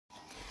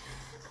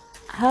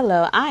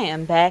Hello, I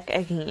am back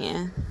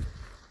again.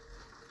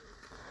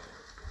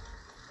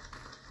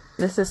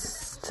 This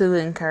is to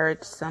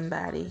encourage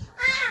somebody.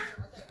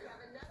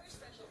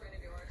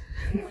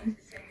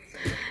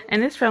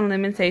 And it's from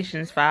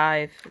Lamentations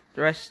 5,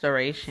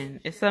 Restoration.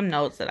 It's some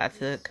notes that I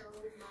took.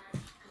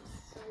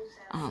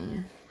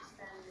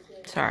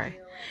 Sorry.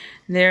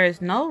 There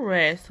is no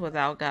rest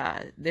without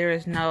God. There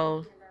is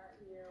no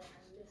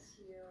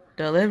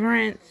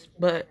deliverance,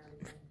 but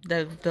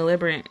there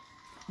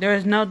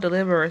is no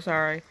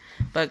deliverer,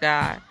 but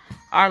God.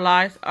 Our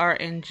lives are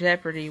in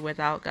jeopardy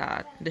without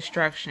God.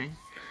 Destruction.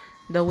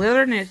 The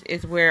wilderness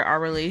is where our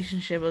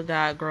relationship with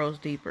God grows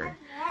deeper.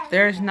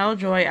 There is no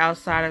joy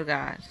outside of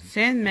God.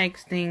 Sin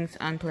makes things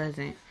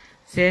unpleasant.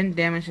 Sin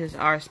damages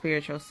our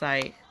spiritual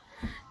sight.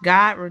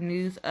 God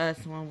renews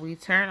us when we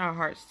turn our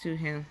hearts to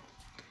Him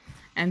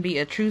and be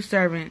a true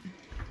servant.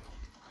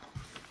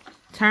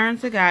 Turn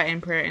to God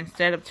in prayer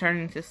instead of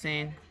turning to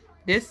sin.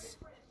 This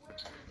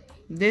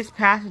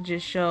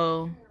passages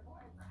show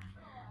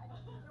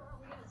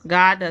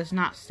God does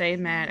not stay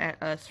mad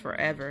at us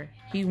forever.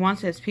 He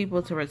wants His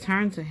people to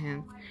return to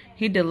Him.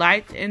 He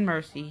delights in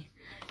mercy.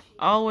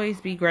 Always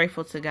be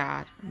grateful to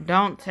God.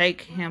 Don't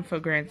take Him for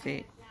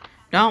granted.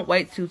 Don't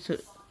wait too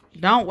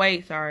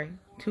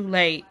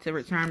late to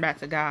return back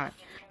to God,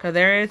 because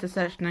there is a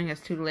such thing as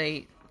too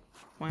late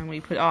when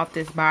we put off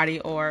this body,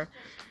 or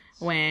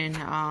when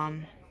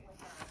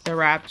the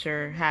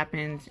rapture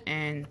happens,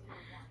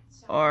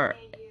 or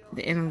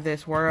the end of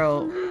this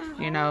world.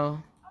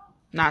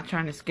 Not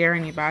trying to scare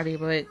anybody,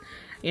 but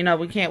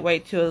we can't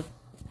wait till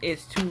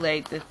it's too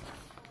late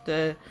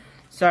to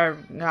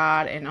serve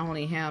God and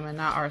only Him and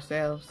not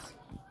ourselves.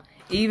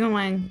 Even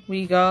when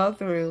we go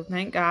through,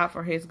 thank God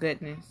for His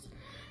goodness.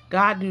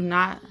 God do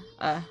not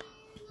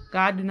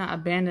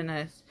abandon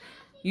us.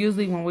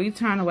 Usually when we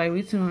turn away,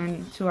 we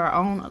turn to our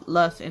own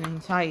lust and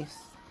entice.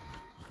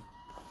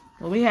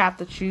 But we have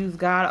to choose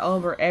God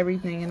over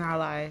everything in our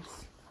lives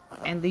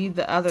and leave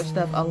the other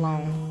stuff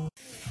alone.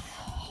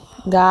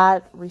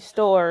 God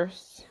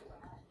restores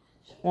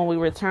when we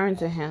return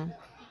to Him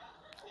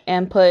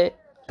and put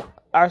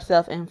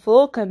ourselves in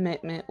full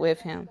commitment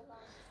with Him.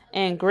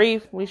 And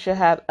grief, we should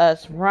have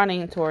us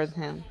running towards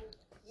Him,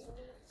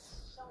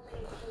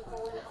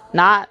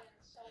 not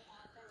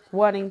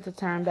wanting to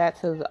turn back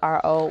to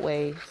our old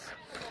ways.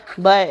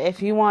 But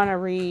if you want to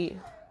read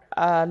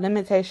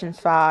Lamentations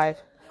 5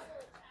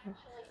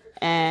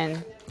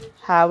 and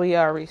how we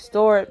are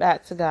restored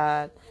back to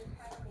God,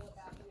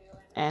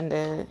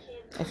 and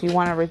if you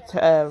want to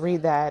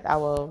read that, I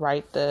will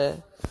write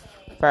the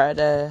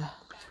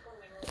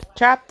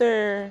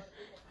chapter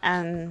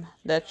and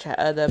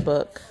the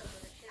book.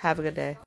 Have a good day.